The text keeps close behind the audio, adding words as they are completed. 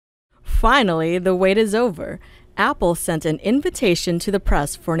Finally, the wait is over. Apple sent an invitation to the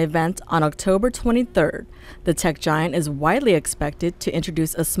press for an event on October 23rd. The tech giant is widely expected to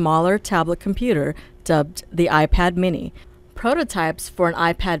introduce a smaller tablet computer dubbed the iPad mini. Prototypes for an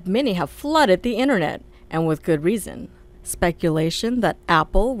iPad mini have flooded the internet, and with good reason. Speculation that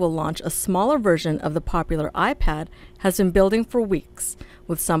Apple will launch a smaller version of the popular iPad has been building for weeks,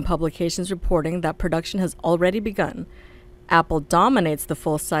 with some publications reporting that production has already begun. Apple dominates the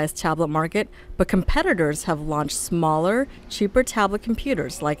full-size tablet market, but competitors have launched smaller, cheaper tablet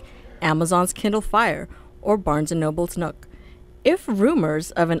computers like Amazon's Kindle Fire or Barnes & Noble's Nook. If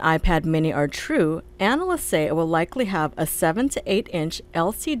rumors of an iPad mini are true, analysts say it will likely have a 7 to 8-inch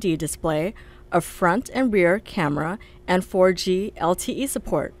LCD display, a front and rear camera, and 4G LTE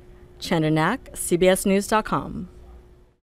support. Chenda Ngak, CBSNews.com.